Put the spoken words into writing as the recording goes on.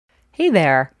Hey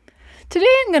there! Today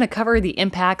I'm going to cover the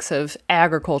impacts of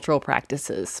agricultural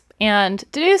practices. And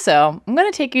to do so, I'm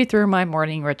going to take you through my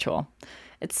morning ritual.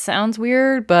 It sounds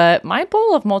weird, but my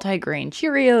bowl of multigrain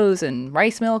Cheerios and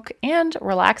rice milk and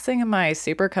relaxing in my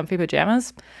super comfy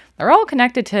pajamas, they're all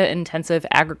connected to intensive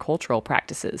agricultural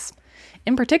practices.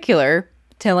 In particular,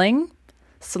 tilling,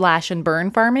 slash and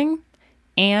burn farming,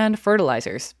 and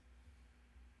fertilizers.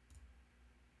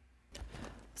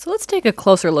 So let's take a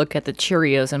closer look at the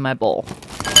Cheerios in my bowl.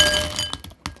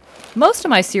 Most of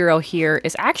my cereal here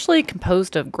is actually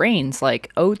composed of grains like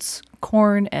oats,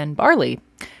 corn, and barley.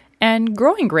 And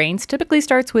growing grains typically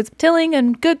starts with tilling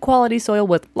and good quality soil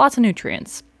with lots of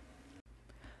nutrients.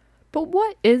 But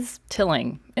what is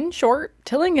tilling? In short,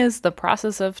 tilling is the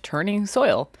process of turning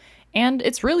soil. And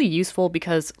it's really useful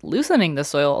because loosening the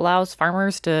soil allows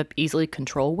farmers to easily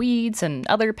control weeds and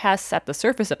other pests at the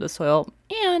surface of the soil,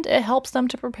 and it helps them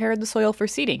to prepare the soil for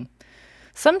seeding.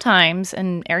 Sometimes,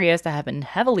 in areas that have been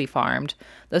heavily farmed,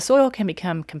 the soil can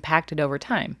become compacted over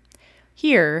time.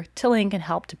 Here, tilling can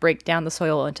help to break down the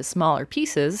soil into smaller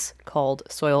pieces, called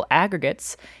soil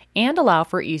aggregates, and allow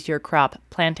for easier crop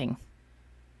planting.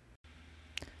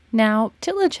 Now,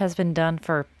 tillage has been done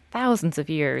for thousands of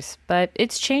years, but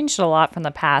it's changed a lot from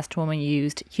the past when we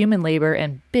used human labor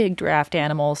and big draft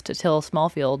animals to till small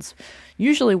fields,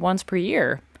 usually once per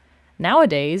year.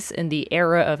 Nowadays, in the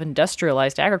era of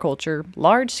industrialized agriculture,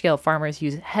 large-scale farmers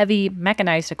use heavy,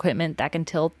 mechanized equipment that can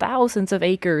till thousands of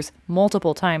acres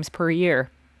multiple times per year.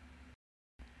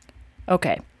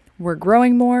 Okay, we're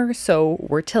growing more, so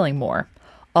we're tilling more.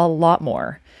 A lot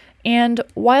more. And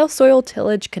while soil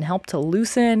tillage can help to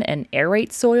loosen and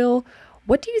aerate soil,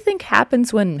 what do you think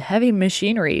happens when heavy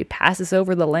machinery passes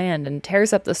over the land and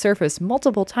tears up the surface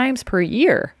multiple times per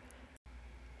year?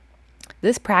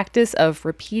 This practice of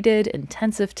repeated,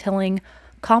 intensive tilling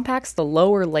compacts the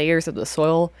lower layers of the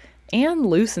soil and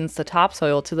loosens the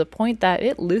topsoil to the point that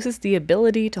it loses the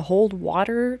ability to hold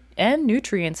water and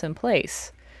nutrients in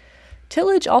place.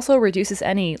 Tillage also reduces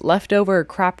any leftover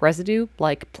crop residue,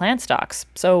 like plant stalks,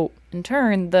 so in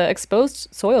turn, the exposed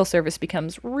soil surface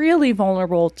becomes really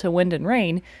vulnerable to wind and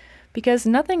rain because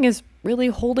nothing is really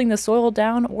holding the soil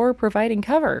down or providing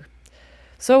cover.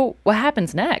 So what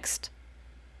happens next?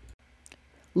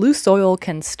 Loose soil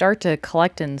can start to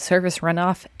collect in surface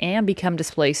runoff and become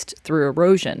displaced through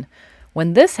erosion.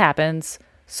 When this happens,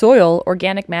 soil,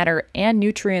 organic matter, and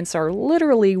nutrients are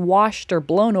literally washed or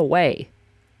blown away.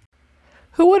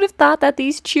 Who would have thought that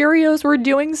these Cheerios were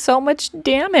doing so much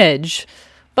damage?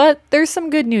 But there's some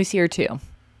good news here too.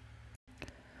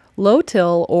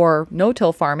 Low-till or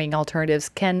no-till farming alternatives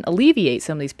can alleviate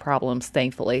some of these problems,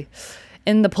 thankfully.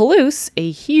 In the Palouse, a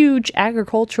huge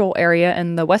agricultural area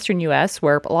in the western US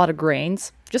where a lot of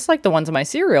grains, just like the ones in my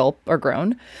cereal, are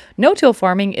grown, no-till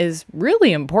farming is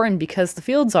really important because the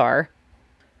fields are,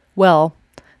 well,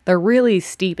 they're really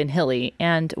steep and hilly,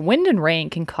 and wind and rain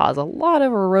can cause a lot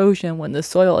of erosion when the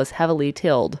soil is heavily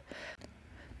tilled.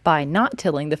 By not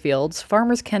tilling the fields,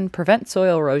 farmers can prevent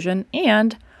soil erosion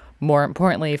and, more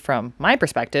importantly from my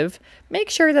perspective, make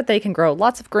sure that they can grow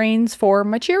lots of grains for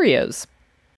my Cheerios.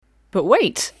 But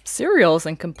wait, cereal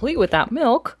isn't complete without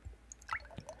milk.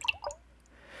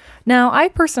 Now, I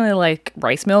personally like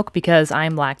rice milk because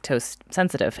I'm lactose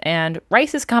sensitive, and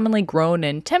rice is commonly grown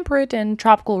in temperate and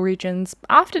tropical regions,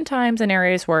 oftentimes in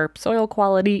areas where soil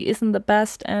quality isn't the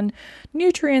best and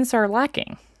nutrients are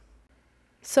lacking.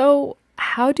 So,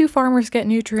 how do farmers get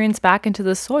nutrients back into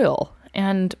the soil?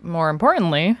 And more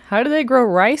importantly, how do they grow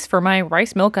rice for my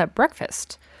rice milk at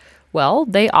breakfast? Well,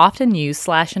 they often use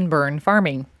slash and burn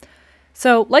farming.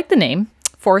 So, like the name,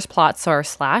 forest plots are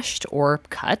slashed or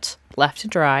cut, left to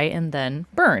dry, and then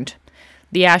burned.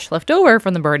 The ash left over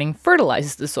from the burning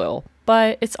fertilizes the soil,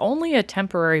 but it's only a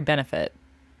temporary benefit.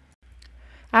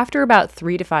 After about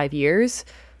 3 to 5 years,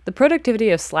 the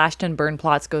productivity of slashed and burned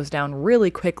plots goes down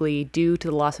really quickly due to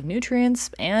the loss of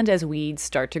nutrients and as weeds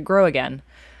start to grow again.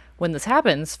 When this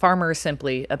happens, farmers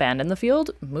simply abandon the field,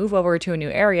 move over to a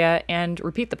new area, and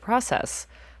repeat the process.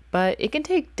 But it can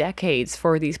take decades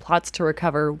for these plots to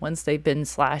recover once they've been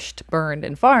slashed, burned,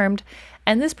 and farmed,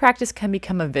 and this practice can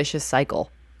become a vicious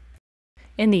cycle.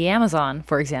 In the Amazon,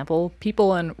 for example,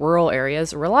 people in rural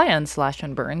areas rely on slash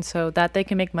and burn so that they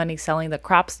can make money selling the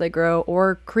crops they grow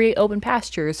or create open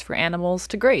pastures for animals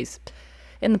to graze.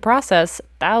 In the process,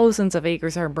 thousands of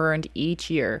acres are burned each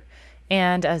year,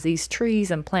 and as these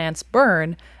trees and plants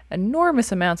burn,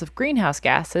 enormous amounts of greenhouse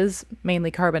gases, mainly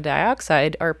carbon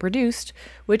dioxide, are produced,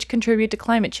 which contribute to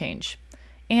climate change.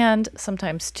 And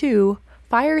sometimes, too,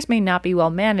 fires may not be well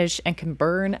managed and can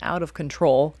burn out of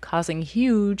control, causing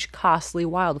huge, costly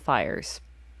wildfires.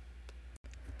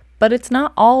 But it's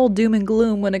not all doom and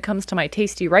gloom when it comes to my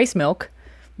tasty rice milk.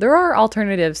 There are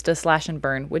alternatives to slash and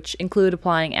burn, which include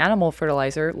applying animal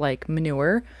fertilizer like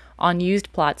manure on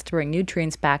used plots to bring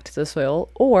nutrients back to the soil,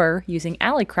 or using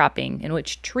alley cropping, in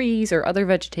which trees or other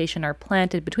vegetation are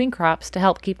planted between crops to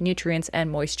help keep nutrients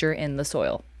and moisture in the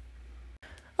soil.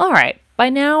 Alright, by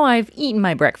now I've eaten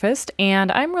my breakfast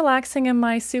and I'm relaxing in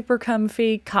my super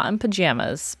comfy cotton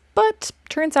pajamas. But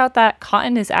turns out that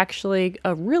cotton is actually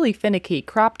a really finicky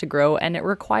crop to grow and it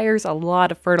requires a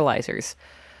lot of fertilizers.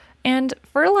 And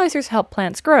fertilizers help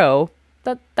plants grow,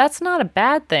 but that's not a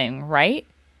bad thing, right?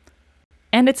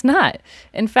 And it's not.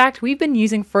 In fact, we've been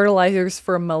using fertilizers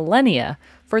for millennia.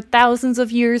 For thousands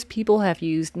of years, people have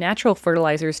used natural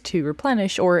fertilizers to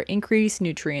replenish or increase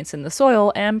nutrients in the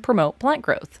soil and promote plant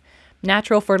growth.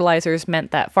 Natural fertilizers meant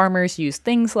that farmers used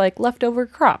things like leftover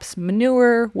crops,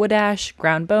 manure, wood ash,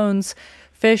 ground bones,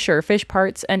 fish or fish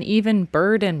parts, and even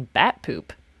bird and bat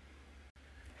poop.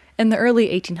 In the early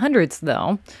 1800s,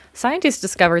 though, scientists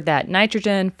discovered that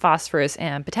nitrogen, phosphorus,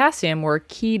 and potassium were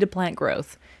key to plant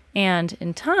growth. And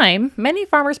in time, many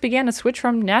farmers began to switch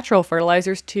from natural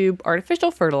fertilizers to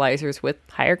artificial fertilizers with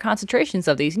higher concentrations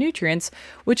of these nutrients,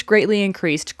 which greatly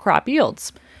increased crop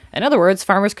yields. In other words,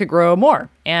 farmers could grow more,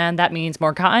 and that means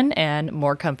more cotton and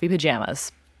more comfy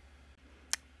pajamas.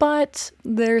 But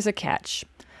there's a catch.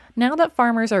 Now that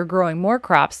farmers are growing more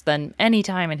crops than any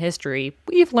time in history,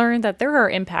 we've learned that there are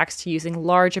impacts to using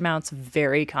large amounts of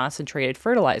very concentrated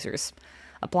fertilizers.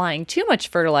 Applying too much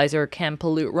fertilizer can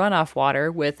pollute runoff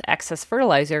water with excess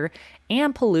fertilizer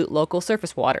and pollute local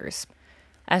surface waters.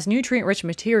 As nutrient-rich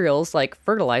materials like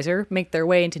fertilizer make their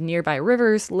way into nearby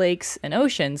rivers, lakes, and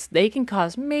oceans, they can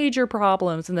cause major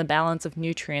problems in the balance of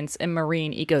nutrients in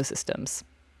marine ecosystems.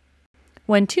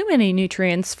 When too many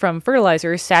nutrients from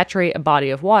fertilizers saturate a body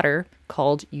of water,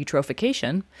 called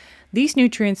eutrophication, these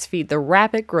nutrients feed the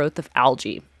rapid growth of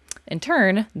algae. In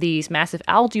turn, these massive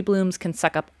algae blooms can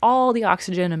suck up all the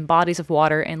oxygen in bodies of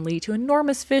water and lead to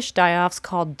enormous fish die-offs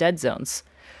called dead zones.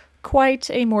 Quite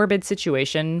a morbid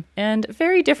situation, and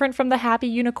very different from the happy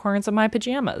unicorns of my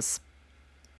pajamas.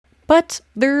 But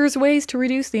there's ways to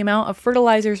reduce the amount of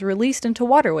fertilizers released into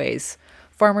waterways.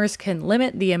 Farmers can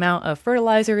limit the amount of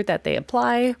fertilizer that they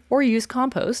apply, or use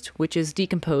compost, which is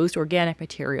decomposed organic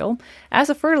material,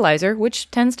 as a fertilizer, which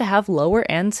tends to have lower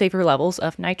and safer levels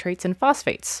of nitrates and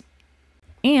phosphates.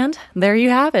 And there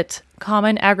you have it,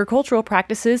 common agricultural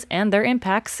practices and their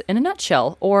impacts in a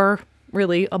nutshell, or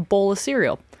really a bowl of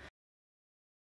cereal.